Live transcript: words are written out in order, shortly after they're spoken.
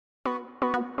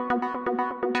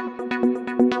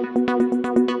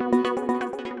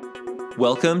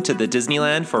Welcome to the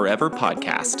Disneyland Forever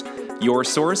podcast, your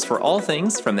source for all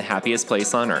things from the happiest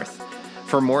place on earth.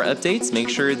 For more updates, make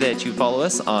sure that you follow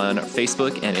us on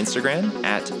Facebook and Instagram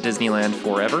at Disneyland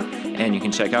Forever, and you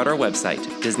can check out our website,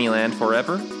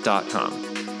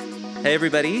 disneylandforever.com. Hey,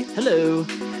 everybody. Hello.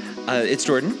 It's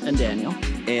Jordan. And Daniel.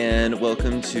 And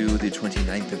welcome to the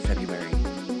 29th of February.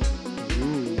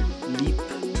 Ooh, leap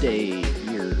day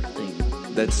year thing.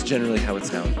 That's generally how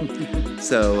it's known.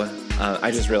 So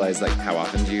I just realized, how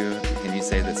often can you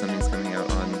say that something's coming out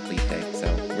on leap day?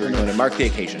 So we're going to mark the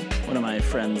occasion. One of my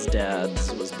friend's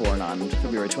dads was born on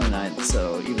February 29th,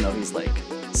 so even though he's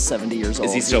 70 years old.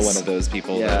 Is he still one of those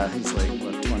people? Yeah, he's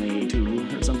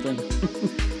 22 or something.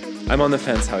 I'm on the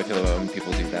fence how I feel about when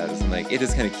people do that. It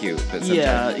is kind of cute, but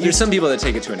yeah, there's some people that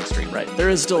take it to an extreme. Right. There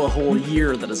is still a whole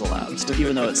year that has elapsed,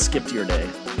 even though it skipped your day.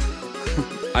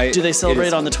 Do they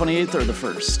celebrate on the 28th or the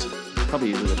 1st? Probably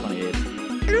usually the 28th.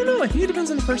 I don't know. I think it depends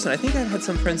on the person. I think I've had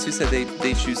some friends who said they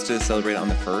choose to celebrate on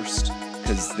the 1st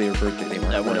because their birthday, they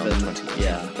weren't born on the 28th.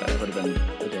 Yeah, that would have been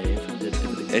the day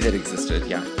if it had existed.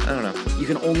 Yeah. I don't know. You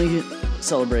can only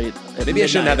celebrate at Maybe midnight. I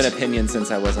shouldn't have an opinion since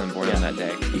I wasn't born on that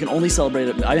day. You can only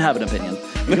celebrate I have an opinion.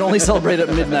 You can only celebrate at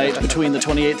midnight between the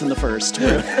 28th and the 1st.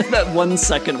 That 1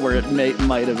 second where it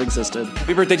might have existed.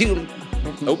 Happy birthday to you.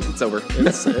 Oh, it's over.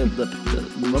 It's, the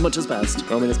moment has passed. The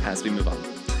moment has passed. We move on.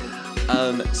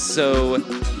 So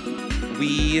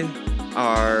we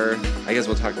are, I guess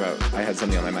we'll talk about, I had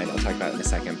something on my mind I'll talk about in a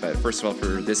second, but first of all,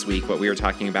 for this week, what we are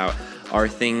talking about are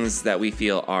things that we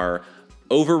feel are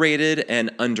overrated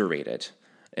and underrated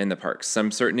in the parks.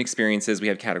 Some certain experiences, we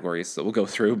have categories that we'll go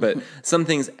through, but some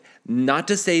things, not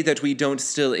to say that we don't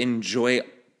still enjoy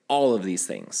all of these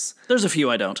things. There's a few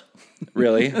I don't.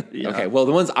 Really? Yeah. Okay, well,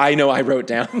 the ones I know I wrote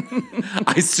down,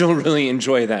 I still really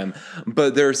enjoy them,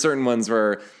 but there are certain ones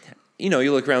where, you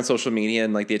look around social media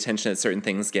and the attention that certain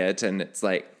things get, and it's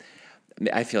I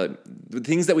feel like the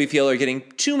things that we feel are getting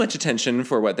too much attention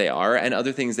for what they are, and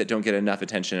other things that don't get enough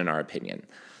attention in our opinion.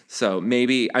 So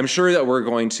maybe, I'm sure that we're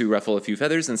going to ruffle a few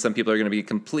feathers, and some people are going to be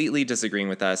completely disagreeing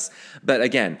with us. But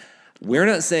again, we're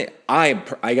not saying, I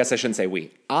guess I shouldn't say we.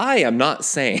 I am not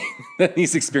saying that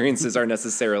these experiences are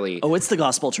necessarily it's the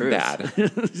gospel truth. Bad.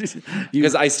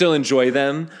 Because I still enjoy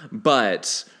them,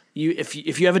 but if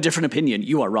you have a different opinion,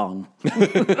 you are wrong.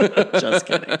 Just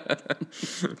kidding.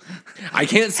 I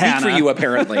can't speak for you,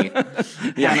 apparently.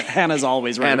 Yeah, Hannah's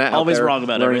always right. Always wrong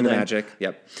about everything. Learning the magic.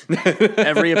 Yep.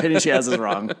 Every opinion she has is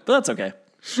wrong, but that's okay.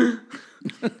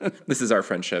 This is our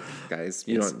friendship, guys.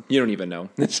 You don't even know.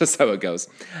 It's just how it goes.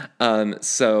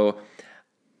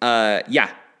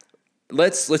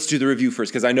 Let's do the review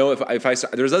first, because I know if I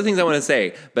start, there's other things I want to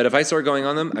say, but if I start going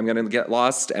on them, I'm going to get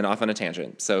lost and off on a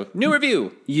tangent. So, new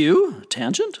review.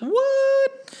 Tangent?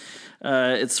 What?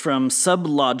 It's from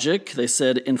Sublogic. They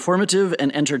said informative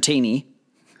and entertaining.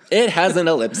 It has an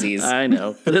ellipses. I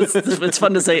know, but it's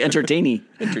fun to say entertaining.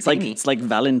 It's like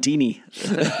Valentini.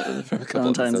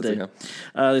 Valentine's Day.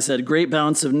 They said great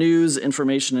balance of news,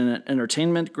 information, and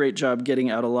entertainment. Great job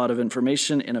getting out a lot of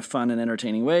information in a fun and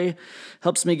entertaining way.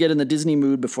 Helps me get in the Disney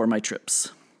mood before my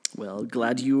trips. Well,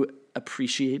 glad you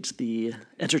appreciate the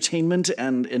entertainment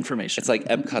and information. It's like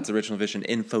Epcot's original vision,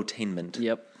 infotainment.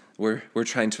 Yep. We're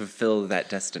trying to fulfill that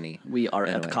destiny. We are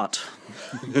Epcot.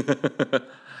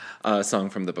 A song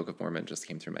from the Book of Mormon just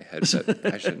came through my head,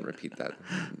 but I shouldn't repeat that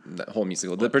whole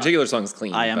musical. The particular song's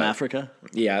clean. I Am Africa?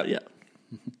 Yeah. Yeah.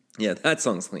 Yeah, that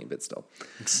song's clean, but still.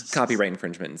 Copyright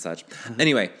infringement and such.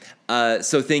 Anyway,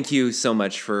 so thank you so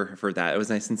much for that. It was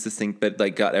nice and succinct, but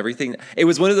got everything. It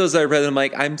was one of those I read and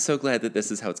I'm I'm so glad that this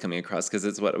is how it's coming across, because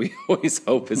it's what we always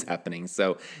hope is happening.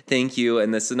 So thank you.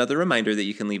 And this is another reminder that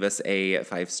you can leave us a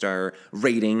 5-star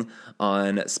rating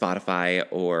on Spotify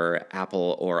or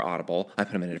Apple or Audible. I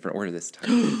put them in a different order this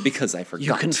time because I forgot.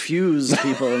 You confuse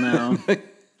people now.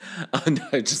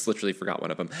 I just literally forgot one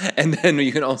of them. And then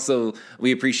you can also,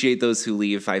 we appreciate those who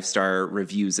leave 5-star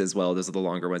reviews as well. Those are the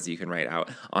longer ones that you can write out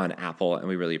on Apple, and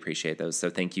we really appreciate those. So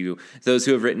thank you. Those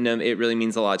who have written them, it really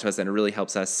means a lot to us, and it really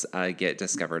helps us get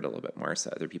discovered a little bit more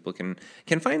so other people can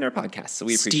find our podcast. So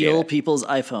we appreciate it. Steal people's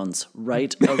iPhones.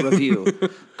 Write a review.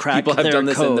 Crack people have their done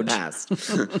this code. in the past.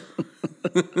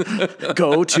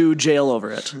 Go to jail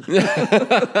over it.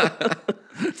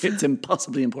 It's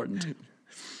impossibly important.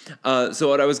 So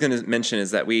what I was going to mention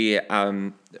is that we've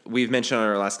mentioned on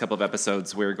our last couple of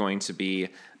episodes we're going to be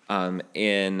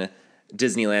in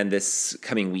Disneyland this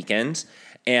coming weekend,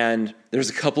 and there's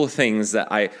a couple of things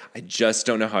that I just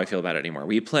don't know how I feel about it anymore.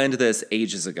 We planned this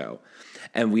ages ago,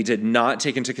 and we did not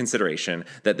take into consideration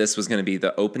that this was going to be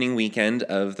the opening weekend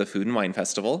of the Food and Wine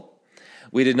Festival.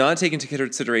 We did not take into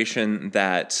consideration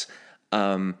that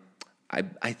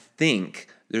I think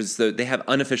they have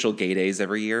unofficial gay days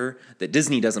every year that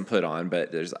Disney doesn't put on,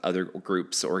 but there's other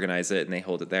groups organize it and they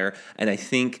hold it there. And I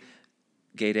think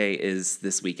gay day is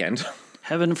this weekend.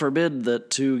 Heaven forbid that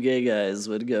 2 gay guys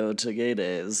would go to gay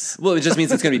days. Well, it just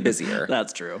means it's going to be busier.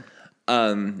 That's true.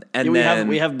 And yeah,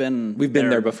 then we've been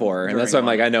there before, and that's why I'm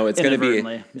like, I know it's going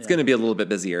to be a little bit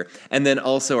busier. And then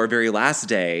also our very last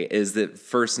day is the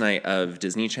first night of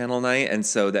Disney Channel night, and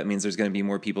so that means there's going to be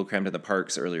more people crammed in the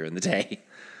parks earlier in the day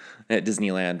at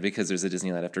Disneyland because there's a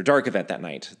Disneyland After Dark event that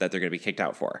night that they're going to be kicked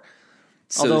out for.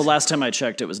 So although last time I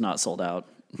checked, it was not sold out.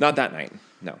 Not that night,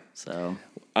 no. So,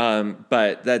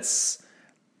 but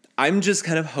I'm just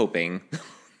kind of hoping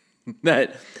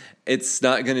that it's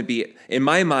not going to be, in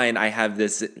my mind, I have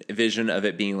this vision of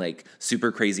it being like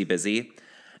super crazy busy.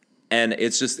 And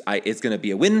it's just, it's going to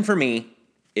be a win for me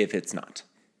if it's not.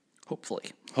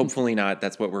 Hopefully not.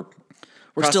 That's what we're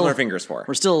crossing our fingers for.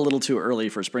 We're still a little too early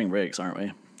for spring breaks, aren't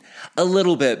we? A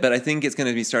little bit, but I think it's going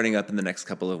to be starting up in the next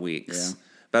couple of weeks. Yeah.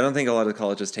 But I don't think a lot of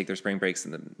colleges take their spring breaks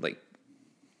in the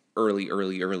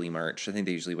early March. I think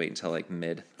they usually wait until like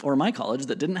mid. Or my college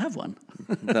that didn't have one.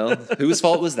 Well, whose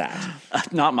fault was that?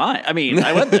 Not mine. I mean,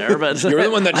 I went there, but you're the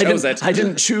one that chose it. I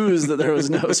didn't choose that there was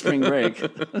no spring break.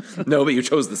 No, but you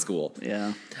chose the school.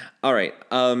 Yeah. All right.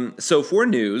 So for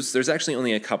news, there's actually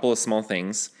only a couple of small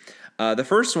things. The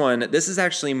first one, this is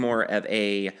actually more of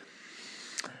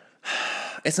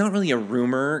it's not really a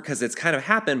rumor because it's kind of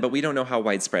happened, but we don't know how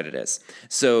widespread it is.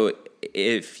 So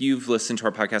if you've listened to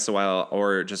our podcast a while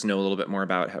or just know a little bit more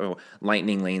about how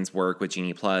lightning lanes work with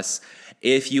Genie Plus,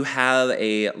 if you have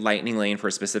a lightning lane for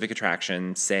a specific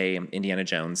attraction, say Indiana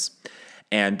Jones,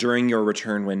 and during your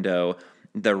return window,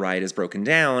 the ride is broken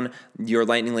down, your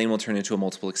lightning lane will turn into a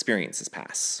multiple experiences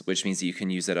pass, which means that you can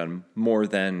use it on more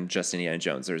than just Indiana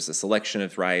Jones. There's a selection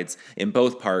of rides in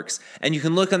both parks, and you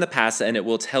can look on the pass and it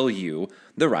will tell you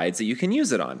the rides that you can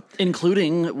use it on.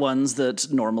 Including ones that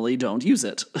normally don't use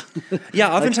it. Yeah,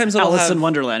 oftentimes like Alice in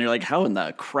Wonderland, you're like, how in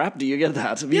the crap do you get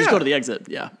that? If you just go to the exit,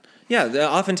 yeah. Yeah,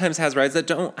 oftentimes has rides that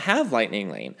don't have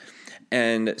lightning lane.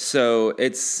 And so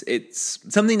it's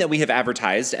something that we have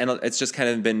advertised, and it's just kind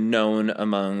of been known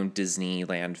among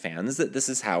Disneyland fans that this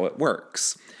is how it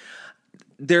works.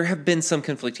 There have been some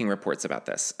conflicting reports about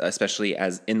this, especially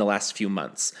as in the last few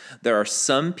months. There are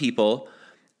some people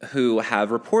who have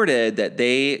reported that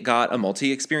they got a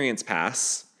multi-experience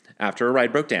pass after a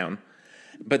ride broke down,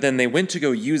 but then they went to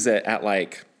go use it at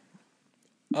like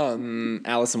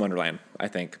Alice in Wonderland, I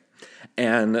think,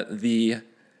 and the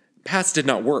pass did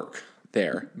not work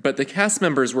there, but the cast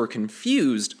members were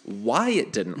confused why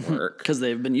it didn't work. Because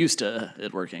they've been used to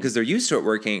it working. Because they're used to it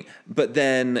working. But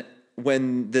then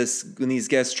when these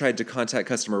guests tried to contact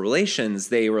customer relations,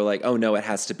 they were like, oh no, it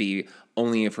has to be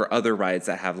only for other rides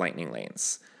that have lightning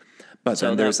lanes. But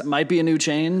so then that might be a new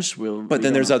change. But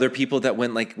then there's other people that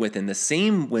went like within the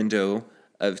same window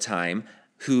of time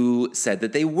who said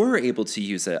that they were able to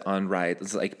use it on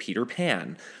rides like Peter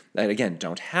Pan that, again,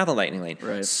 don't have a lightning lane.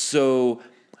 Right. So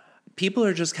people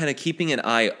are just kind of keeping an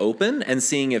eye open and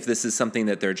seeing if this is something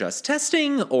that they're just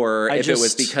testing or if it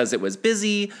was because it was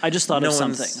busy. I just thought of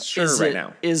something. Right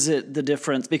now. Is it the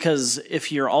difference? Because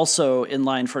if you're also in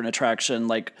line for an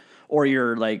attraction, or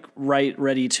you're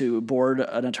ready to board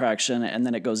an attraction and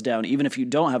then it goes down, even if you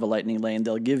don't have a lightning lane,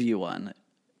 they'll give you one.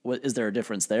 Is there a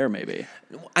difference there, maybe?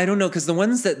 I don't know, because the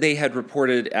ones that they had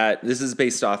reported this is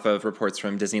based off of reports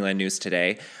from Disneyland News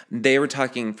Today, they were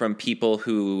talking from people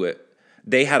who,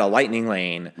 they had a lightning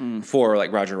lane for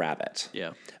like Roger Rabbit.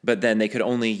 Yeah. But then they could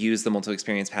only use the multiple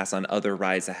experience pass on other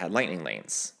rides that had lightning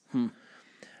lanes.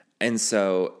 And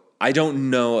so I don't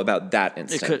know about that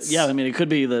instance. It could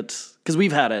be that, because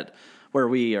we've had it where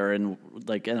we are and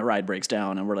the ride breaks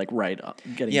down and we're getting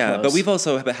close. But we've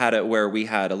also had it where we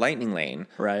had a lightning lane.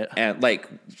 Right. And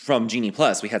from Genie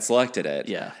Plus, we had selected it.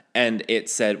 Yeah. And it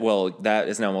said, well, that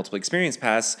is now a multiple experience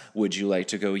pass. Would you like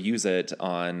to go use it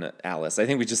on Alice? I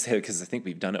think we just hit it because I think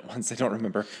we've done it once. I don't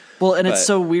remember. Well, and it's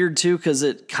so weird too, because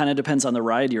it kind of depends on the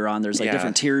ride you're on. There's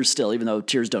different tiers still, even though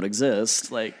tiers don't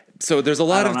exist. So there's a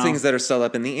lot of things that are still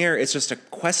up in the air. It's just a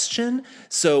question.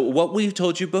 So what we've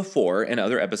told you before in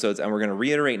other episodes, and we're going to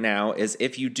reiterate now, is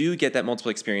if you do get that multiple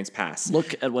experience pass,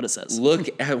 look at what it says. Look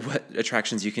at what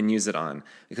attractions you can use it on.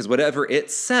 Because whatever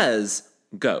it says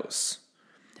goes.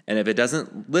 And if it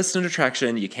doesn't list an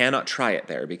attraction, you cannot try it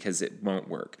there because it won't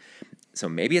work. So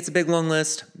maybe it's a big long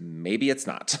list. Maybe it's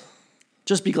not.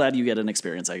 Just be glad you get an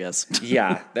experience, I guess.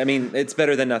 Yeah. I mean, it's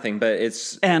better than nothing, but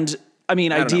it's... And I mean,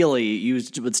 don't know. ideally, you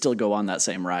would still go on that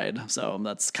same ride. So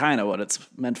that's kind of what it's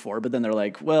meant for. But then they're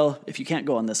like, well, if you can't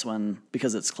go on this one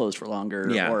because it's closed for longer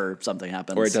or something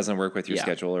happens. Or it doesn't work with your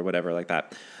schedule or whatever like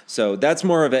that. So that's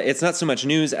more of it's not so much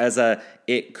news as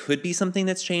it could be something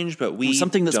that's changed, but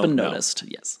something that's been know. noticed.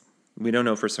 Yes. We don't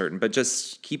know for certain, but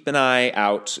just keep an eye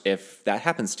out if that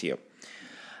happens to you.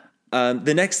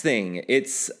 The next thing,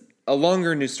 it's a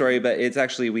longer news story, but it's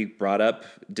actually, we brought up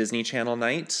Disney Channel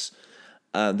night.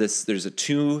 There's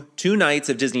two nights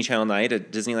of Disney Channel night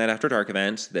at Disneyland After Dark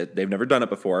event that they've never done it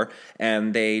before,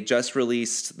 and they just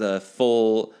released the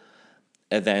full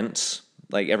event,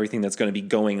 like everything that's going to be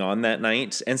going on that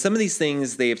night. And some of these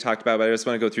things they've talked about, but I just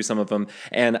want to go through some of them.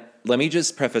 And let me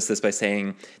just preface this by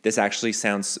saying this actually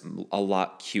sounds a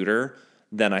lot cuter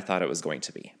than I thought it was going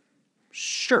to be.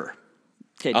 Sure.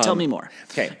 Okay, tell me more.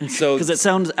 Okay, so because it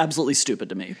sounds absolutely stupid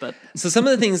to me, but so some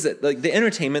of the things that, like the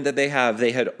entertainment that they have,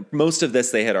 most of this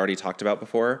they had already talked about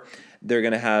before. They're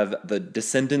going to have the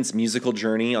Descendants musical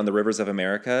journey on the rivers of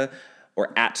America,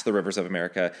 or at the rivers of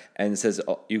America, and it says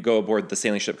you go aboard the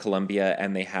sailing ship Columbia,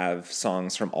 and they have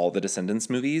songs from all the Descendants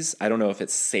movies. I don't know if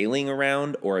it's sailing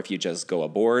around or if you just go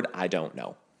aboard. I don't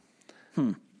know.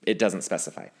 It doesn't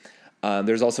specify.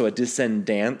 There's also a Descend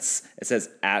Dance. It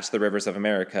says at the rivers of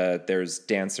America. There's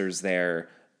dancers there.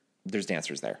 There's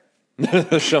dancers there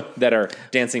that are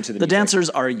dancing to the music. Dancers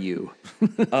are you.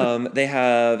 They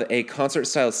have a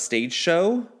concert-style stage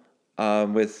show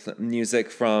with music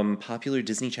from popular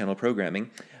Disney Channel programming.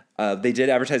 They did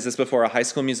advertise this before, a High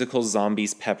School Musical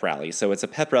Zombies pep rally. So it's a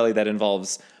pep rally that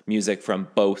involves music from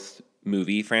both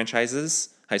movie franchises,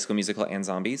 High School Musical and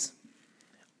Zombies.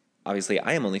 Obviously,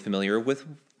 I am only familiar with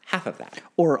half of that.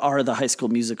 Or are the High School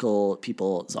Musical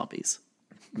people zombies?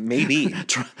 Maybe.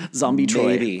 Zombie Troy.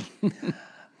 Maybe.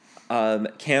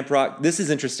 Camp Rock. This is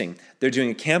interesting. They're doing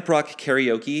a Camp Rock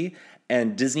karaoke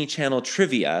and Disney Channel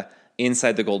trivia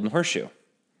inside the Golden Horseshoe.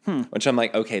 Which I'm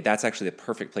like, okay, that's actually the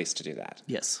perfect place to do that.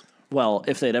 Yes. Well,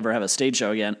 if they'd ever have a stage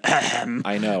show again.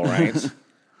 I know, right?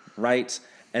 Right.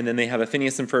 And then they have a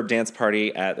Phineas and Ferb dance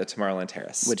party at the Tomorrowland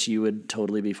Terrace. Which you would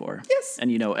totally be for. Yes.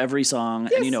 And you know every song,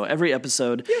 yes. and you know every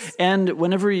episode. Yes. And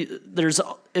whenever if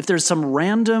there's some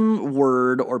random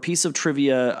word or piece of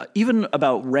trivia, even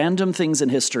about random things in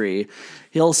history,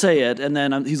 he'll say it, and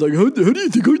then he's like, how do you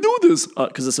think I know this?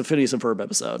 Because it's a Phineas and Ferb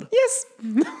episode. Yes.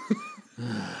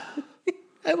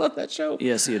 I love that show.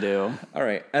 Yes, you do. All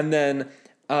right. And then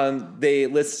they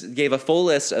gave a full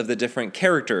list of the different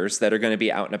characters that are going to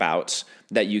be out and about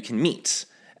that you can meet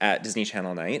at Disney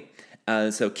Channel night.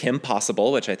 So Kim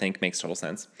Possible, which I think makes total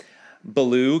sense.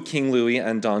 Baloo, King Louie,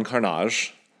 and Don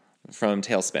Carnage from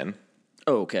Tailspin.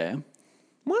 Okay.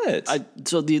 What?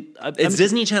 It's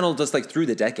Disney Channel just like through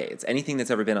the decades. Anything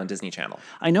that's ever been on Disney Channel.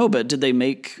 I know, but did they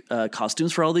make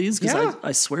costumes for all these? Because Yeah.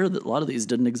 I swear that a lot of these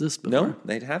didn't exist before. No,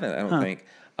 they haven't, I don't think.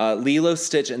 Lilo,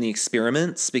 Stitch, and the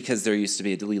Experiments, because there used to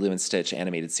be a Lilo and Stitch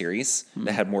animated series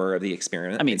that had more of the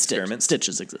experiment. I mean, experiments. Stitch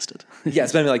has existed.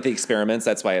 Yes, but I mean, like the experiments,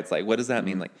 that's why it's like, what does that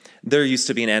mean? Like, there used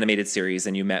to be an animated series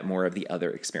and you met more of the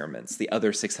other experiments, the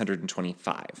other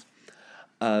 625.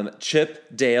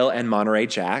 Chip, Dale, and Monterey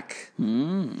Jack.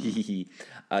 Darkwing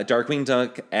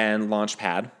Duck and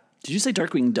Launchpad. Did you say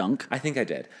Darkwing Dunk? I think I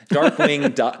did.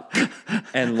 Darkwing Duck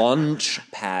and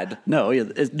Launchpad. No,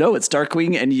 it's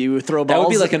Darkwing, and you throw balls. That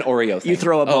would be like an Oreo thing. You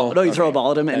throw a ball. Throw a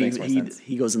ball at him, That and makes more sense.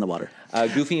 he goes in the water.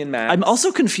 Goofy and Max. I'm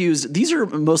also confused. These are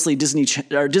mostly Disney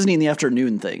in the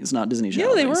afternoon things, not Disney Channel.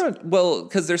 Yeah, they things. were. Well,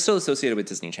 because they're still associated with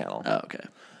Disney Channel. Oh, okay.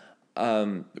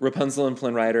 Rapunzel and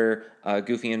Flynn Rider,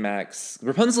 Goofy and Max.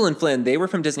 Rapunzel and Flynn, they were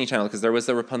from Disney Channel because there was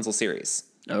the Rapunzel series.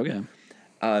 Okay.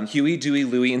 Huey, Dewey,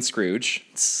 Louie, and Scrooge.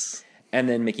 And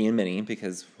then Mickey and Minnie,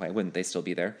 because why wouldn't they still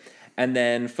be there? And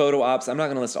then photo ops. I'm not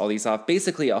going to list all these off.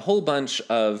 Basically, a whole bunch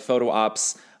of photo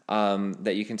ops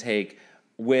that you can take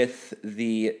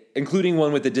including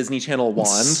one with the Disney Channel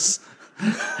wand.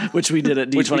 Which we did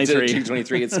at D23. Which we did at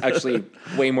D23. It's actually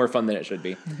way more fun than it should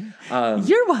be.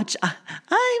 You're watching.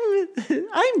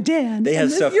 I'm Dan. They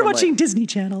have stuff You're from, watching like, Disney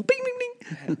Channel. Bing, bing,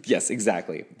 bing. Yes,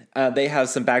 exactly. They have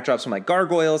some backdrops from like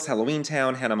Gargoyles, Halloween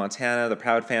Town, Hannah Montana, The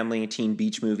Proud Family, Teen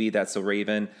Beach Movie, That's So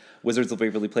Raven, Wizards of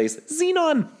Waverly Place,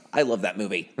 Xenon. I love that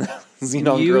movie.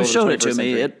 Xenon. You Girl of the showed it to 21st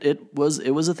me. Century.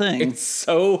 It was a thing. It's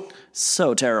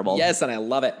so terrible. Yes, and I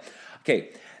love it. Okay,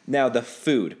 now the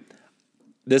food.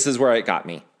 This is where it got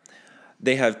me.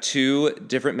 They have 2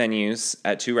 different menus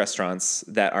at 2 restaurants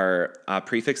that are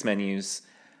prefix menus.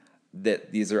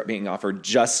 That these are being offered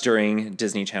just during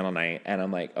Disney Channel night. And I'm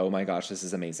like, oh my gosh, this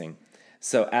is amazing.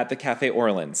 So at the Cafe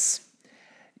Orleans,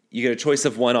 you get a choice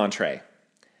of 1 entree.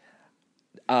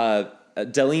 a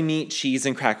deli meat, cheese,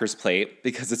 and crackers plate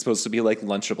because it's supposed to be like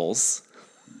Lunchables.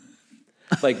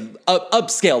 Like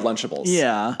upscale Lunchables.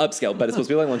 Yeah. Upscale, but it's supposed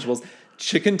to be like Lunchables.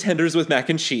 Chicken tenders with mac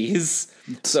and cheese.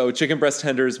 So chicken breast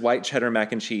tenders, white cheddar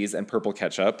mac and cheese, and purple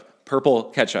ketchup. Purple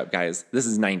ketchup, guys. This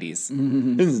is 90s.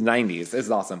 This is 90s. This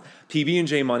is awesome.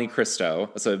 PB&J Monte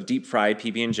Cristo. So deep fried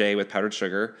PB&J with powdered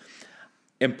sugar.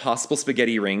 Impossible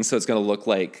spaghetti rings, so it's going to look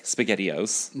like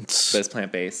SpaghettiOs, but it's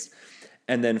plant-based.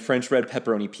 And then French red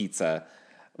pepperoni pizza,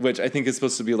 which I think is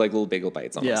supposed to be like little bagel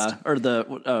bites almost. Yeah, or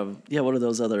what are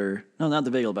those other... No, not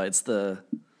the bagel bites, the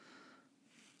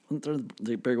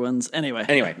big ones. Anyway.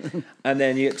 And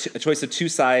then you get a choice of 2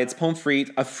 sides, pommes frites,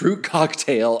 a fruit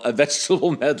cocktail, a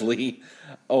vegetable medley,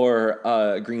 or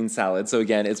a green salad. So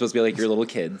again, it's supposed to be like your little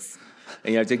kids.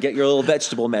 And you have to get your little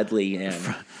vegetable medley in.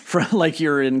 Like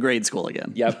you're in grade school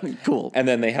again. Yep. Cool. And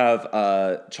then they have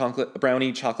a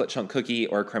brownie chocolate chunk cookie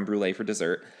or creme brulee for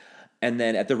dessert. And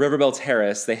then at the Riverbell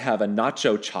Terrace, they have a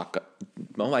nacho choco.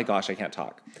 Oh my gosh, I can't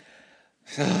talk.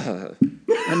 A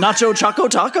nacho choco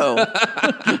taco.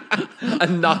 A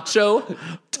nacho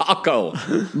taco.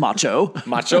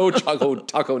 Macho choco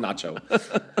taco nacho.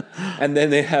 And then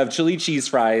they have chili cheese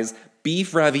fries,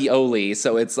 beef ravioli.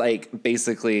 So it's like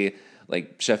basically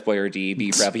like Chef Boyardee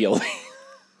beef ravioli.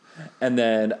 And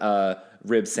then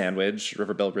rib sandwich,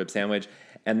 Riverbell rib sandwich.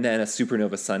 And then a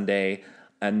Supernova sundae.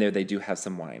 And there they do have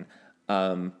some wine.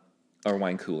 Or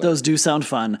wine cooler. Those do sound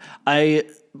fun.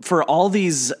 For all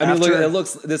these, I mean, look,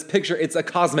 this picture, it's a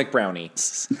cosmic brownie.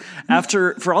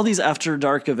 For all these after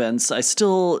dark events, I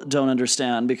still don't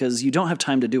understand because you don't have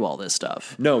time to do all this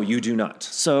stuff. No, you do not.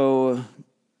 So,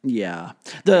 yeah.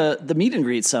 The meet and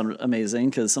greets sound amazing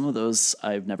because some of those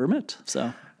I've never met.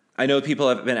 So I know people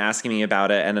have been asking me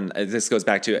about it, and this goes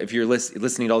back to if you're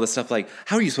listening to all this stuff, like,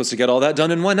 how are you supposed to get all that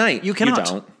done in one night? You cannot. You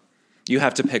don't. You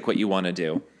have to pick what you want to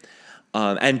do.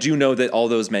 And do know that all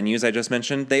those menus I just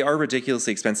mentioned, they are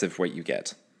ridiculously expensive for what you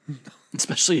get.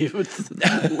 Especially with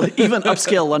even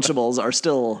upscale Lunchables are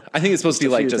still. I think it's supposed to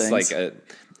be like just things. Like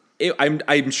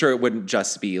I'm sure it wouldn't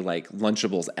just be like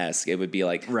Lunchables-esque. It would be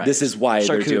like, this is why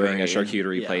they're doing a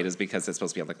charcuterie plate is because it's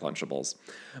supposed to be like Lunchables.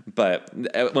 But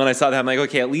when I saw that, I'm like,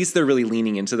 okay, at least they're really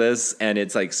leaning into this, and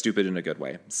it's like stupid in a good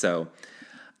way. So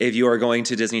if you are going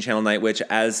to Disney Channel night, which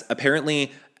as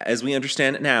we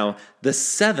understand it now, the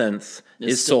 7th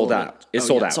is sold out.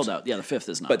 Sold out. Yeah, the 5th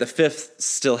is not. But the 5th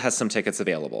still has some tickets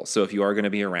available. So if you are going to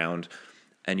be around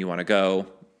and you want to go,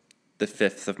 the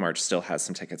 5th of March still has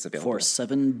some tickets available. For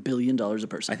 $7 billion a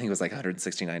person. I think it was like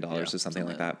 $169 or something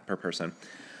like that per person.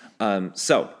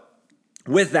 So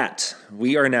with that,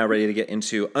 we are now ready to get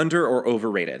into under or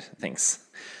overrated things.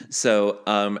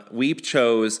 So we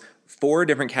chose 4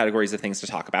 different categories of things to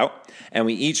talk about, and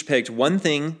we each picked one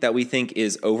thing that we think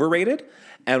is overrated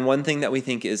and one thing that we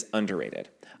think is underrated.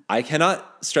 I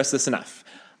cannot stress this enough.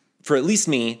 For at least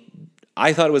me,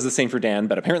 I thought it was the same for Dan,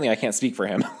 but apparently I can't speak for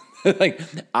him. Like,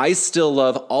 I still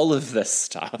love all of this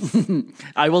stuff.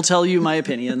 I will tell you my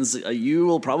opinions. You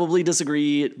will probably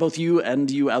disagree, both you and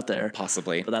you out there.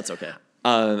 Possibly. But that's okay.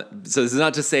 So this is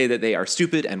not to say that they are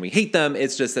stupid and we hate them.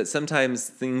 It's just that sometimes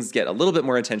things get a little bit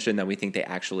more attention than we think they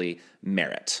actually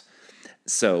merit.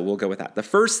 So we'll go with that. The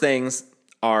first things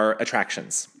are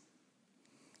attractions.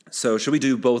 So should we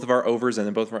do both of our overs and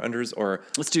then both of our unders, or?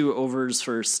 Let's do overs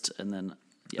first and then,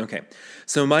 yeah. Okay.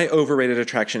 So my overrated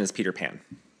attraction is Peter Pan.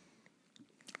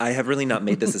 I have really not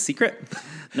made this a secret.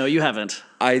 No, you haven't.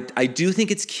 I do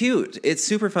think it's cute. It's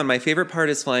super fun. My favorite part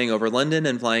is flying over London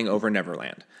and flying over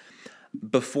Neverland.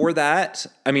 Before that's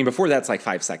like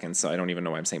 5 seconds, so I don't even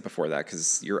know why I'm saying before that,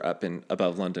 because you're up and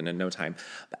above London in no time.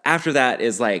 But after that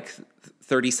is like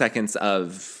 30 seconds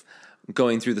of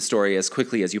going through the story as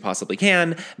quickly as you possibly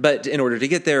can, but in order to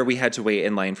get there, we had to wait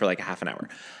in line for like a half an hour.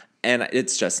 And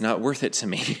it's just not worth it to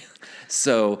me.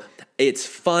 So it's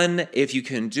fun. If you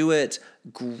can do it,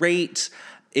 great.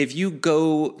 If you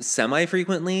go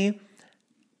semi-frequently,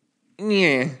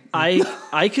 yeah.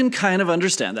 I can kind of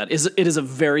understand that. It is a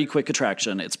very quick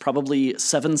attraction. It's probably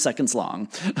 7 seconds long.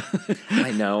 I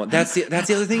know. That's the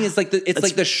other thing is like it's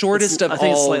like the shortest of all. I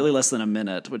think it's slightly less than a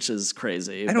minute, which is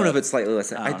crazy. I don't know if it's slightly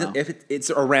less. If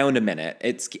it's around a minute,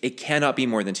 it cannot be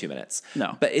more than 2 minutes.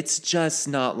 No, but it's just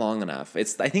not long enough.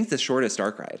 I think the shortest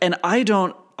dark ride. And I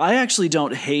actually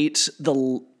don't hate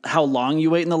how long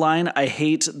you wait in the line. I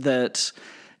hate that.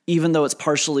 Even though it's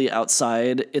partially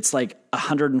outside, it's like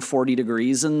 140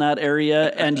 degrees in that area,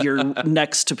 and you're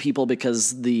next to people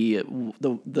because they are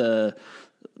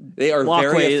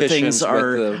walkway very things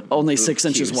are only the 6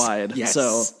 inches wide. Yes.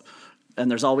 So, and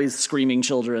there's always screaming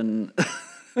children.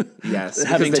 Yes,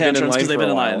 having tantrums because they've been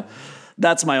in line.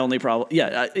 That's my only problem.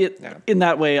 Yeah, in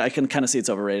that way, I can kind of see it's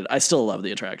overrated. I still love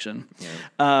the attraction.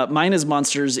 Yeah. Mine is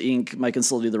Monsters, Inc. Mike and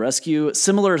Sully the Rescue.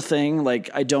 Similar thing. Like,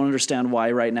 I don't understand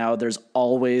why right now there's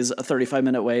always a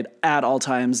 35-minute wait at all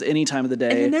times, any time of the day.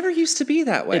 And it never used to be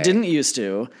that way. It didn't used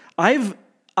to.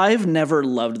 I've never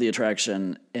loved the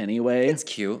attraction anyway. It's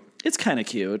cute. It's kind of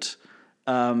cute.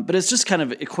 But it's just kind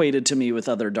of equated to me with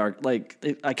other dark, like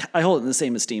I hold it in the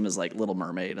same esteem as like Little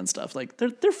Mermaid and stuff. Like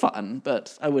they're fun,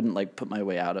 but I wouldn't like put my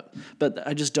way out of. But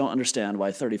I just don't understand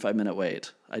why 35-minute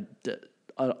wait.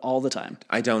 All the time.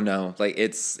 I don't know. Like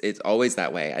it's always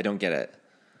that way. I don't get it.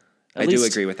 I do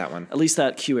agree with that one. At least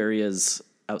that queue area is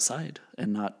outside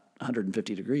and not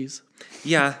 150 degrees.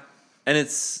 Yeah, and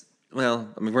it's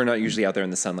we're not usually out there in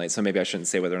the sunlight, so maybe I shouldn't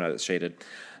say whether or not it's shaded.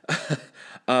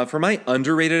 For my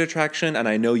underrated attraction, and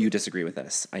I know you disagree with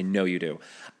this. I know you do.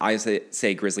 I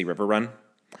say Grizzly River Run,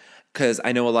 because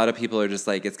I know a lot of people are just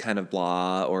like, it's kind of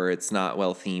blah, or it's not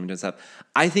well themed and stuff.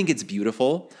 I think it's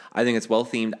beautiful. I think it's well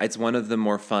themed. It's one of the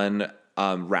more fun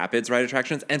rapids ride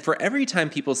attractions. And for every time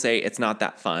people say it's not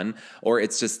that fun, or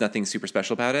it's just nothing super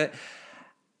special about it,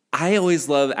 I always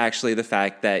love actually the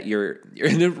fact that you're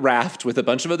in a raft with a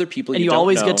bunch of other people and you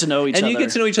always get to know each other. And you get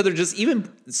to know each other just even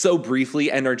so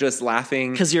briefly and are just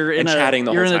laughing because you're and chatting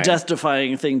the whole time. You're in a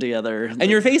death-defying thing together.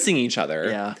 And you're facing each other.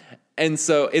 Yeah. And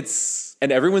so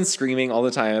and everyone's screaming all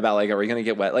the time about like, are we going to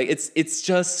get wet? Like it's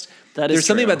just, there's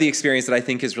something about the experience that I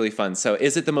think is really fun. So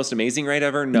is it the most amazing ride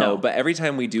ever? No. But every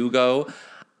time we do go,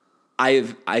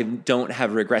 I don't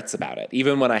have regrets about it,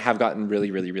 even when I have gotten really,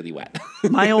 really, really wet.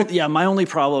 My only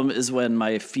problem is when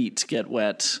my feet get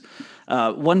wet.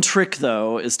 One trick,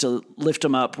 though, is to lift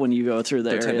them up when you go through the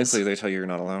areas. Technically, they tell you you're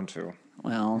not allowed to.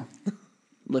 Well,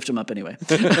 lift them up anyway.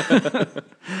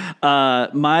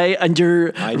 My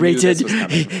underrated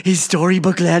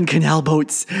storybook land canal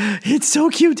boats. It's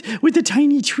so cute with the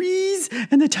tiny trees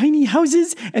and the tiny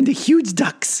houses and the huge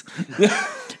ducks.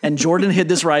 And Jordan hid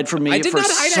this ride from me for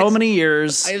so many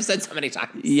years. I have said so many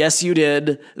times. Yes, you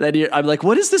did. I'm like,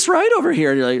 what is this ride over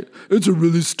here? And you're like, it's a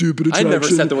really stupid attraction. I never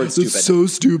said the word stupid. It's so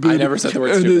stupid. I never said the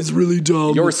word stupid. And it's really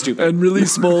dumb. You're stupid. And really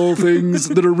small things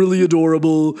that are really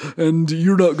adorable, and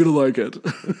you're not going to like it.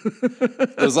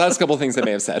 Those last couple things I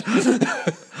may have said.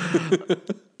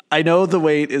 I know the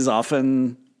wait is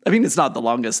often... I mean, it's not the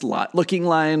longest looking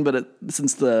line, but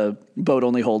since the boat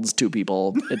only holds 2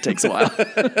 people, it takes a while.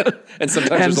 And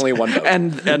sometimes there's only one boat.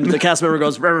 And the cast member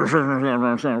goes...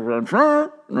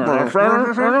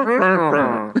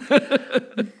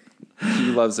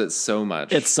 He loves it so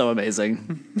much. It's so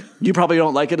amazing. You probably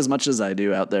don't like it as much as I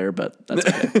do out there, but that's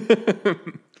okay.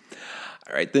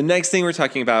 All right, the next thing we're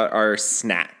talking about are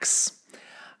snacks.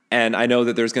 And I know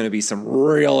that there's going to be some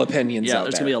real opinions out there. Yeah,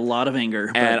 there's going to be a lot of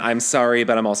anger. And I'm sorry,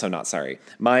 but I'm also not sorry.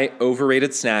 My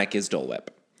overrated snack is Dole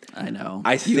Whip. I know.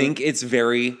 I think it's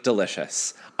very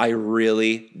delicious. I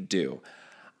really do.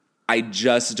 I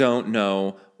just don't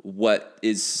know what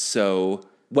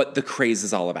the craze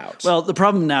is all about. Well, the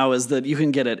problem now is that you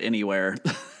can get it anywhere.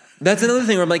 That's another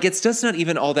thing where I'm like, it's just not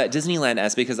even all that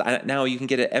Disneyland-esque because now you can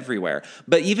get it everywhere.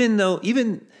 But even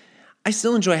I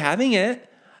still enjoy having it.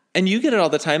 And you get it all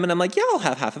the time, and I'm like, yeah, I'll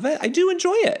have half of it. I do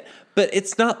enjoy it. But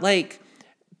it's not like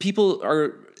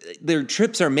their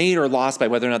trips are made or lost by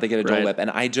whether or not they get a Dole Whip, and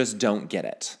I just don't get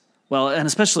it. Well, and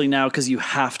especially now because you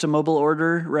have to mobile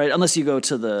order, right? Unless you go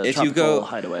to the Tropical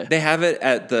Hideaway. They have it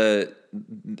at the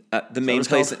main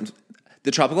place.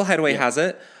 The Tropical Hideaway has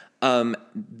it.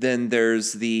 Then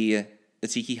there's the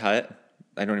Tiki Hut.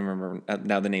 I don't even remember.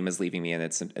 Now the name is leaving me, and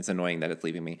it's annoying that it's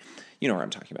leaving me. You know where I'm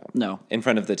talking about. No. In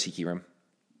front of the Tiki Room.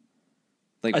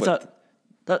 I thought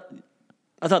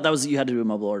that was you had to do a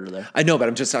mobile order there. I know, but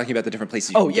I'm just talking about the different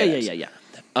places. Yeah.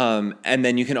 And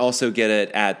then you can also get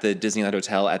it at the Disneyland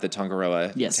Hotel at the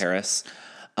Tongaroa Terrace.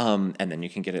 And then you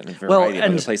can get it in a variety of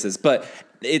other places. But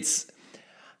it's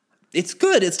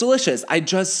good. It's delicious.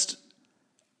 I'd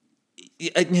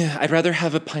rather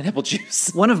have a pineapple juice.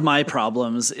 One of my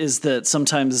problems is that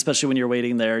sometimes, especially when you're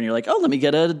waiting there and you're like, oh, let me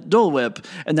get a Dole Whip.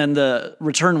 And then the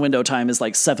return window time is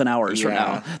like 7 hours from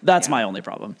now. That's my only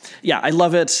problem. Yeah, I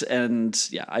love it. And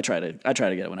yeah, I try to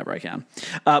get it whenever I can.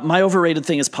 My overrated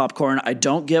thing is popcorn. I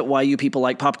don't get why you people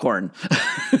like popcorn.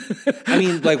 I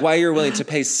mean, like why you're willing to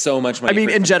pay so much money. I mean,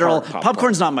 in general,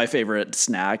 popcorn's not my favorite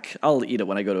snack. I'll eat it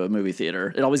when I go to a movie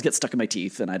theater. It always gets stuck in my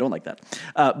teeth and I don't like that.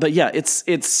 But yeah,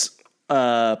 it's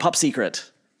Pop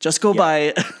Secret. Just go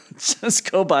buy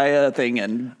a thing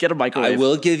and get a microwave. I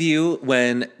will give you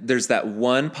when there's that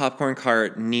one popcorn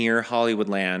cart near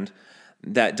Hollywoodland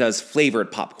that does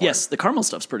flavored popcorn. Yes, the caramel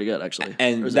stuff's pretty good actually.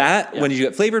 And when you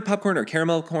get flavored popcorn or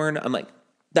caramel corn, I'm like,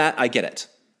 that I get it.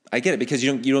 I get it because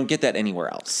you don't get that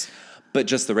anywhere else. But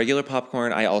just the regular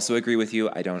popcorn, I also agree with you.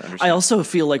 I don't understand. I also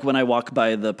feel like when I walk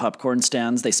by the popcorn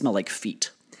stands, they smell like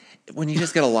feet. When you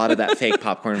just get a lot of that fake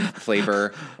popcorn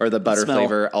flavor or the butter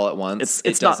flavor all at once,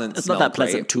 it's not that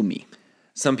pleasant to me.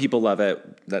 Some people love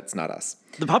it. That's not us.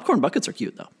 The popcorn buckets are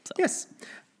cute, though. So. Yes.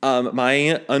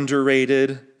 My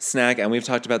underrated snack, and we've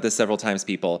talked about this several times,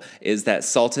 people, is that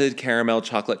salted caramel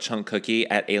chocolate chunk cookie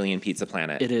at Alien Pizza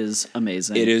Planet. It is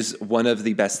amazing. It is one of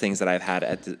the best things that I've had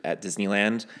at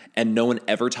Disneyland, and no one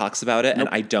ever talks about it, and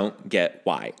I don't get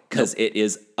why, because it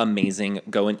is amazing.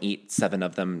 Go and eat 7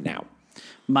 of them now.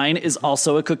 Mine is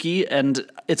also a cookie, and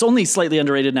it's only slightly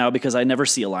underrated now because I never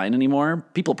see a line anymore.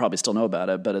 People probably still know about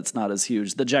it, but it's not as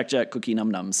huge. The Jack Jack Cookie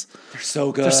Num Nums. They're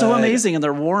so good. They're so amazing, and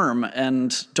they're warm,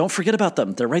 and don't forget about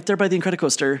them. They're right there by the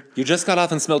Incredicoaster. You just got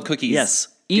off and smelled cookies. Yes.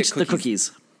 Eat the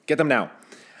cookies. Get them now.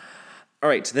 All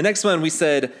right, the next one we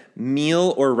said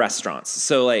meal or restaurants.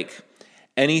 So like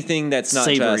anything that's not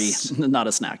savory, just not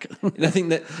a snack. something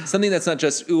that's not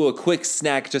just a quick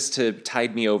snack just to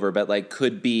tide me over, but like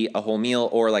could be a whole meal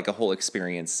or like a whole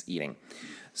experience eating.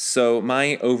 So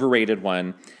my overrated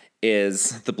one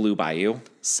is the Blue Bayou.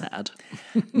 Sad.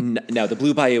 No, the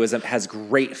Blue Bayou has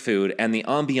great food, and the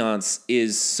ambiance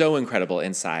is so incredible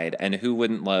inside. And who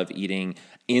wouldn't love eating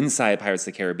inside Pirates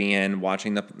of the Caribbean,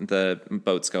 watching the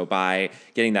boats go by,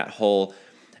 getting that whole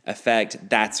effect?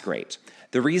 That's great.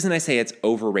 The reason I say it's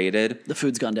overrated... The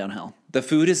food's gone downhill. The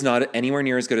food is not anywhere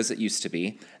near as good as it used to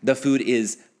be. The food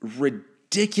is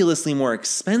ridiculously more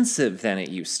expensive than it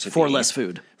used to be. For less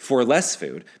food. For less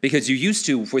food. Because you used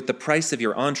to, with the price of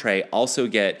your entree, also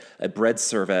get a bread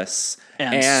service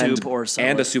and soup or salad.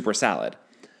 And a soup or salad.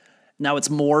 Now it's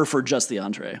more for just the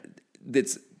entree.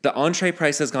 The entree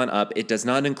price has gone up. It does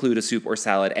not include a soup or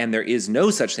salad, and there is no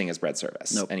such thing as bread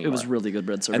service anymore. It was really good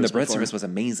bread service. And the bread service was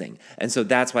amazing. And so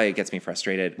that's why it gets me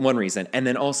frustrated. One reason. And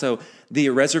then also, the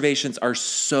reservations are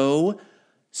so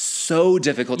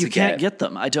difficult to get. You can't get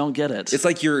them. I don't get it. It's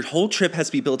like your whole trip has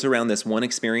to be built around this one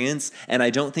experience, and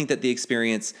I don't think that the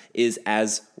experience is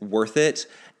as worth it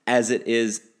as it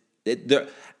is.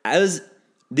 As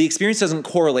the experience doesn't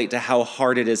correlate to how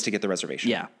hard it is to get the reservation.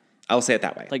 Yeah. I'll say it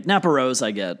that way. Like Napa Rose,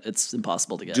 I get. It's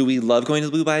impossible to get. Do we love going to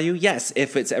the Blue Bayou? Yes.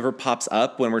 If it ever pops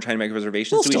up when we're trying to make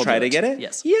reservations, do we try to get it?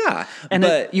 Yes. Yeah.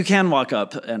 And you can walk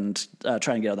up and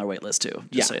try and get on their wait list too,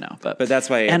 just so you know. But that's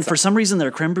why. And for some reason,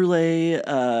 their creme brulee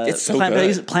it's so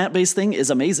plant-based thing is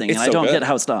amazing. It's and so I don't good. get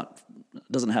how it's not.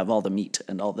 Doesn't have all the meat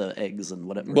and all the eggs and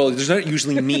whatever. Well, there's not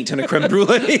usually meat in a creme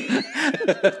brulee.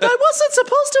 I wasn't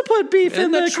supposed to put beef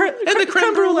in the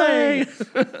creme brulee.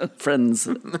 Friends.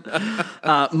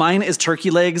 Mine is turkey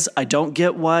legs. I don't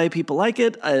get why people like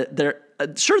it. They're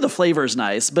sure, the flavor's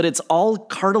nice, but it's all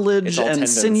cartilage and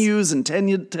tendons. sinews and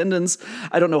tendons.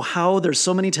 I don't know how there's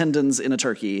so many tendons in a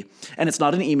turkey, and it's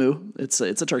not an emu. It's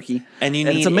a turkey, and you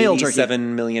need it's a male turkey.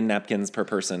 7 million napkins per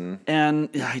person. And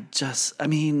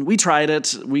we tried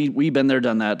it. We've been there,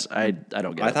 done that. I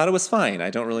don't get it. I thought it was fine. I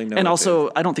don't really know. And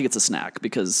also, I don't think it's a snack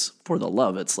because for the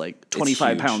love, it's like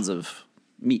 25 pounds of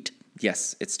meat.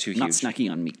 Yes, it's too Not huge.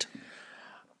 snacking on meat.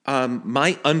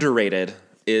 My underrated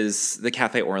is the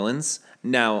Cafe Orleans.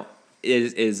 Now,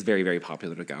 it is very, very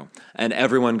popular to go. And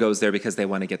everyone goes there because they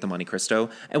want to get the Monte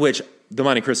Cristo, which the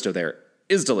Monte Cristo there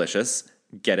is delicious.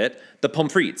 Get it. The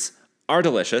pommes frites are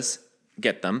delicious.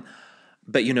 Get them.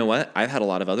 But you know what? I've had a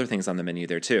lot of other things on the menu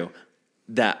there too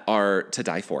that are to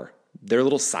die for. Their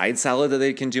little side salad that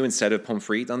they can do instead of pommes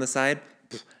frites on the side,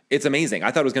 it's amazing.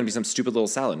 I thought it was going to be some stupid little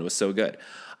salad, and it was so good.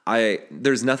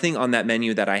 There's nothing on that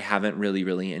menu that I haven't really,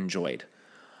 really enjoyed.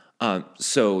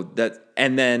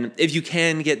 And then if you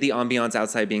can get the ambiance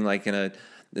outside being like in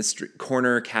the street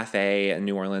corner cafe in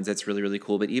New Orleans, it's really, really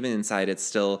cool. But even inside,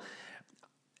 it's not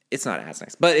as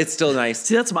nice, but it's still nice.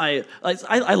 See, that's I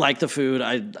like the food.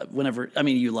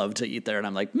 You love to eat there, and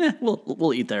I'm like, meh,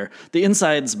 we'll eat there. The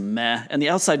inside's meh, and the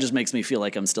outside just makes me feel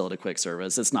like I'm still at a quick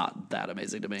service. It's not that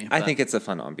amazing to me. I think it's a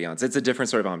fun ambiance. It's a different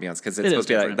sort of ambiance because it's supposed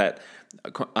to be like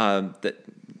that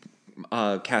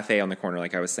cafe on the corner,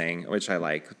 like I was saying, which I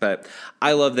like. But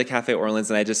I love the Cafe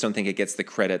Orleans, and I just don't think it gets the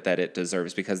credit that it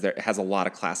deserves because it has a lot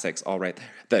of classics all right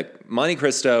there. The Monte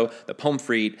Cristo, the pommes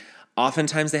frites.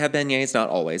 Oftentimes they have beignets, not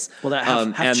always. Well, that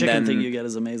half chicken thing you get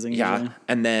is amazing. Yeah, usually.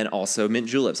 And then also mint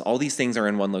juleps. All these things are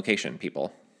in one location,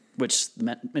 people. Which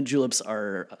mint juleps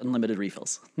are unlimited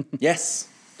refills. Yes.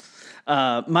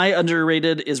 My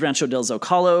underrated is Rancho del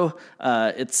Zocalo.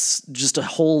 It's just a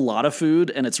whole lot of food,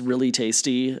 and it's really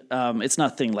tasty. It's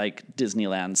nothing like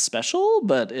Disneyland special,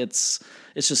 but it's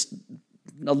just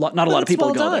not a lot of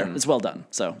people go there. It's well done,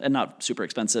 and not super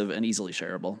expensive and easily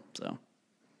shareable. So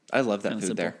I love that food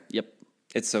simple. there. Yep.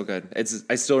 It's so good.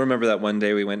 I still remember that one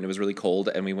day we went and it was really cold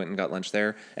and we went and got lunch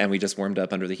there and we just warmed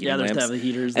up under the heating lamps. Yeah, there's the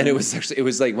heaters. And it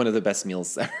was like one of the best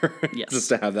meals ever. Yes. Just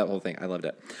to have that whole thing. I loved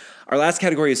it. Our last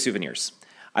category is souvenirs.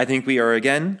 I think we are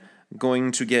again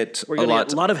going to get a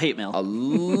lot of hate mail. A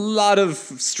lot of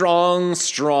strong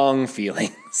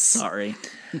feelings. Sorry.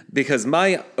 Because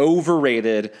my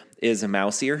overrated is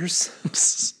mouse ears.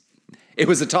 It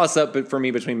was a toss-up for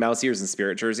me between mouse ears and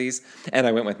Spirit jerseys, and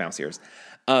I went with mouse ears.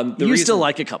 Still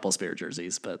like a couple Spirit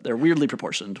jerseys, but they're weirdly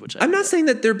proportioned. I'm not saying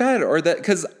that they're bad or that,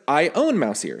 because I own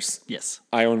mouse ears. Yes.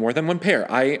 I own more than one pair.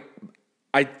 I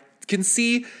can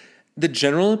see the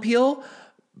general appeal,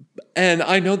 and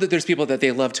I know that there's people that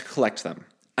they love to collect them.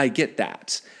 I get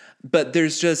that. But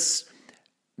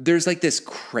there's like this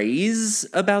craze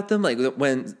about them. Like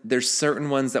when there's certain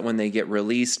ones that when they get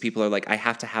released, people are like, I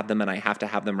have to have them and I have to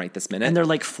have them right this minute. And they're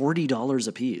like $40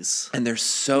 a piece. And they're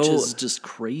which is just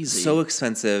crazy. So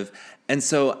expensive. And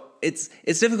so it's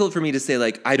difficult for me to say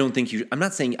like, I'm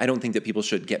not saying I don't think that people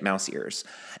should get mouse ears.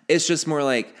 It's just more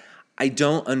like, I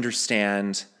don't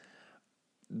understand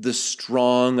the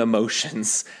strong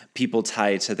emotions people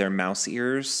tie to their mouse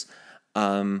ears.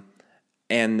 And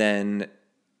then,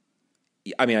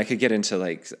 I mean, I could get into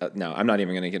like no, I'm not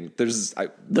even going to get.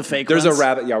 The fake. There's ones? a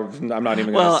rabbit. Yeah, I'm not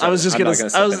even. Well, I was just going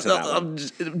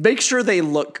to. Make sure they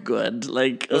look good.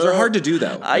 Like those are hard to do,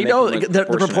 though. I know the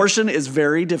proportion is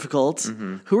very difficult.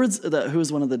 Mm-hmm. Who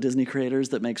is one of the Disney creators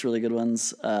that makes really good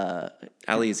ones?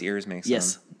 Ali's Ears makes.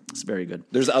 Yes. Them. It's very good.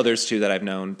 There's others too that I've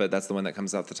known, but that's the one that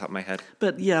comes off the top of my head.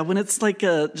 But yeah, when it's like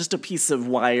just a piece of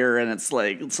wire and it's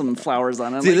like some flowers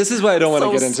on it. See, this is why I don't want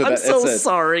to get into that. I'm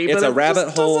sorry. It's a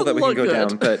rabbit hole that we can go good.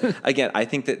 down. But again, I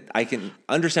think that I can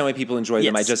understand why people enjoy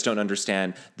them. I just don't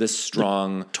understand the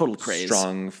total craze,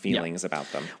 strong feelings about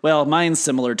them. Well, mine's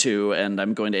similar too, and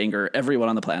I'm going to anger everyone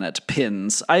on the planet.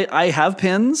 Pins. I have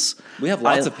pins. We have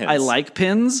lots of pins. I like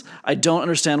pins. I don't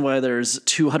understand why there's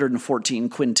 214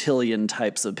 quintillion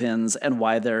types of pins and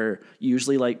why they're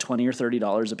usually like $20 or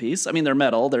 $30 a piece. I mean, they're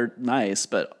metal, they're nice,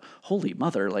 but holy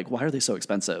mother, like why are they so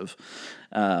expensive?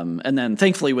 And then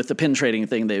thankfully with the pin trading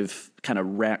thing, they've kind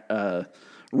of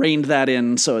reined that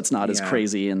in so it's not as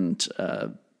crazy in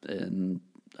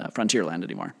Frontierland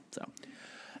anymore. So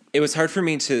it was hard for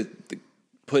me to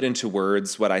put into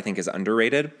words what I think is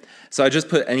underrated. So I just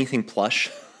put anything plush.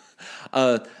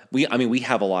 We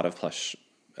have a lot of plush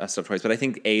stuffed toys, but I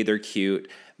think A, they're cute.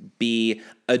 B,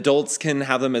 adults can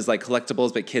have them as like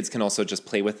collectibles, but kids can also just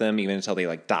play with them even until they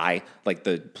like die. Like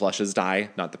the plushes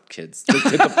die, not the kids. The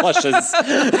plushes.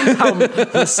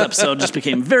 This episode just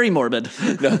became very morbid.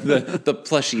 No, the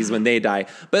plushies when they die.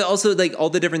 But also like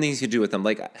all the different things you do with them.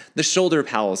 Like the shoulder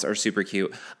pals are super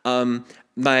cute.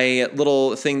 My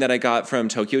little thing that I got from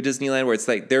Tokyo Disneyland, where it's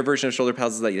like their version of shoulder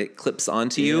pals is like it clips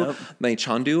onto you. My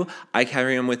Chandu, I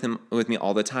carry them with me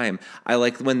all the time. I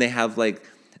like when they have like.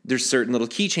 There's certain little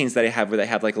keychains that I have where they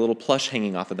have like a little plush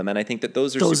hanging off of them, and I think that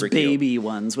those are super cute. Those baby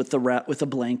ones with the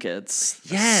blankets.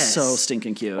 Yes, so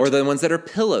stinking cute. Or the ones that are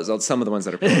pillows. Some of the ones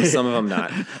that are pillows, some of them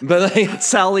not. But like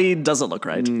Sally doesn't look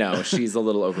right. No, she's a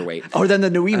little overweight. Or then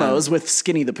the Nuimos with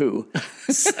Skinny the Pooh.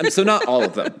 So not all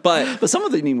of them, but some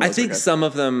of the Nuimos. I think some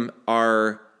of them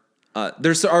are.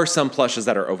 There are some plushes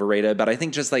that are overrated, but I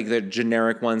think just like the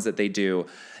generic ones that they do,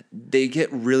 they get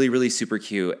really, really super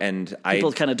cute, and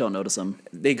people kind of don't notice them.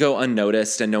 They go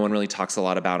unnoticed, and no one really talks a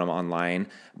lot about them online.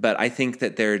 But I think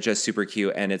that they're just super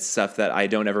cute, and it's stuff that I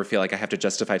don't ever feel like I have to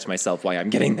justify to myself why I'm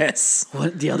getting this.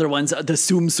 What the other ones? The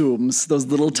Tsum Tsums, those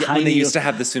little tiny. When they used to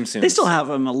have the Tsum Tsums. They still have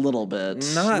them a little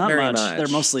bit, not very much. They're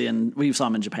mostly we saw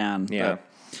them in Japan. Yeah.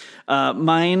 But,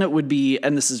 mine would be,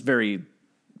 and this is very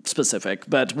specific,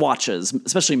 but watches,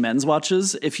 especially men's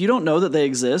watches. If you don't know that they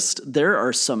exist, there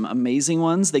are some amazing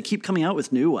ones. They keep coming out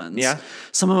with new ones. Yeah.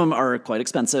 Some of them are quite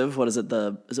expensive. What is it?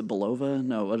 Is it Belova?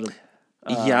 No. What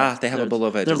yeah, they have a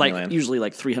Belova at They're Disneyland. like usually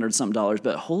like $300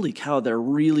 but holy cow, they're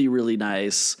really, really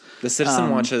nice. The Citizen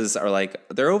watches are like,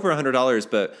 they're over $100,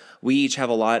 but we each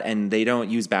have a lot, and they don't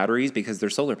use batteries because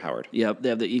they're solar powered. Yep, they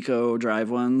have the Eco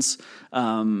Drive ones.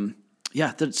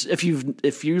 Yeah, if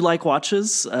you like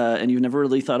watches and you've never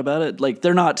really thought about it, like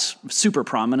they're not super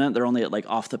prominent. They're only at like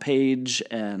off the page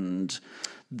and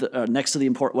next to the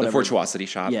whatever. The Virtuosity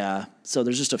shop. Yeah, so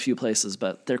there's just a few places,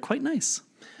 but they're quite nice.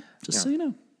 Just so you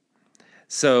know.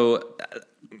 So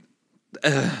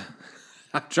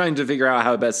I'm trying to figure out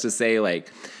how best to say like,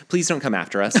 please don't come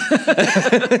after us.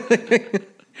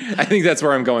 I think that's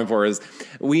where I'm going for is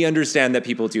we understand that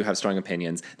people do have strong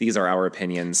opinions. These are our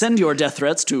opinions. Send your death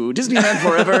threats to Disneyland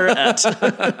Forever at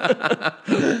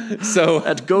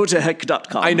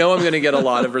gotoheck.com. I know I'm going to get a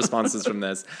lot of responses from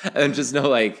this. And just know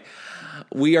like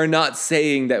We are not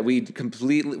saying that we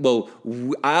completely,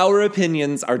 our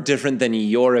opinions are different than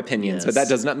your opinions, but that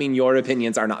does not mean your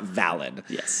opinions are not valid.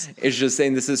 Yes. It's just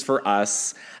saying this is for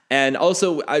us. And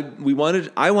also I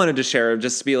wanted to share,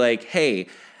 just to be like, hey,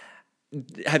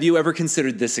 have you ever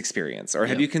considered this experience, or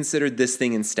have you considered this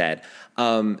thing instead?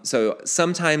 So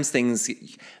sometimes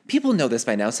people know this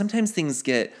by now, sometimes things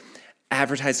get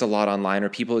advertised a lot online, or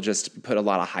people just put a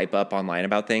lot of hype up online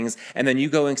about things, and then you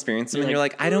go and experience them and you're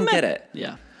like, I don't get it.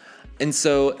 Yeah. And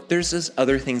so there's just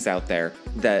other things out there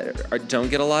that don't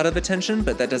get a lot of attention,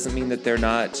 but that doesn't mean that they're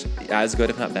not as good,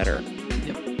 if not better.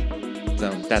 Yep.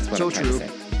 So that's what I'm trying to say.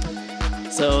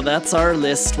 So that's our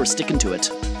list. We're sticking to it.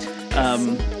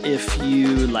 If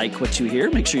you like what you hear,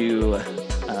 make sure you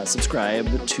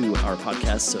subscribe to our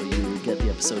podcast so you get the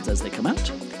episodes as they come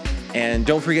out. And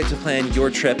don't forget to plan your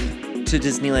trip to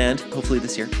Disneyland, hopefully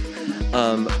this year,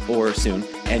 or soon.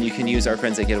 And you can use our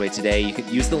friends at Getaway Today. You can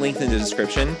use the link in the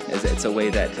description. It's a way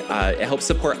that it helps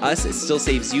support us. It still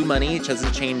saves you money. It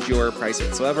doesn't change your price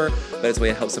whatsoever, but it's a way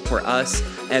to help support us.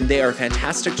 And they are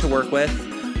fantastic to work with.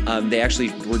 They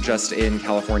actually were just in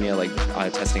California,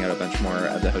 testing out a bunch more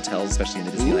of the hotels, especially in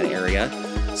the Disneyland area.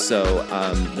 So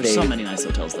there's so many nice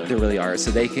hotels there. There really are.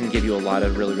 So they can give you a lot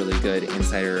of really, really good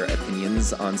insider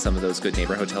opinions on some of those good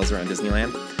neighbor hotels around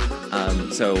Disneyland.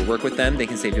 So work with them. They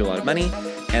can save you a lot of money.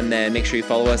 And then make sure you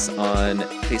follow us on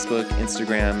Facebook,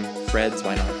 Instagram, Threads.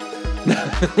 Why not?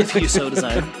 If you so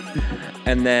desire.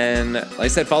 And then, like I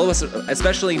said, follow us,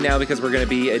 especially now because we're going to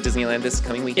be at Disneyland this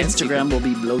coming weekend. Instagram will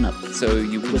be blown up. So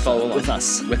you can follow along. With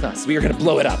us. With us. We are going to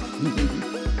blow it up.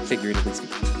 Figuratively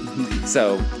speaking.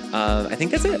 So I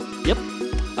think that's it. Yep.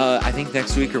 I think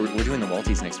next week, we're doing the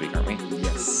Walties next week, aren't we?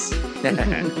 Yes.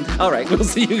 All right. We'll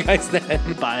see you guys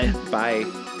then. Bye. Bye.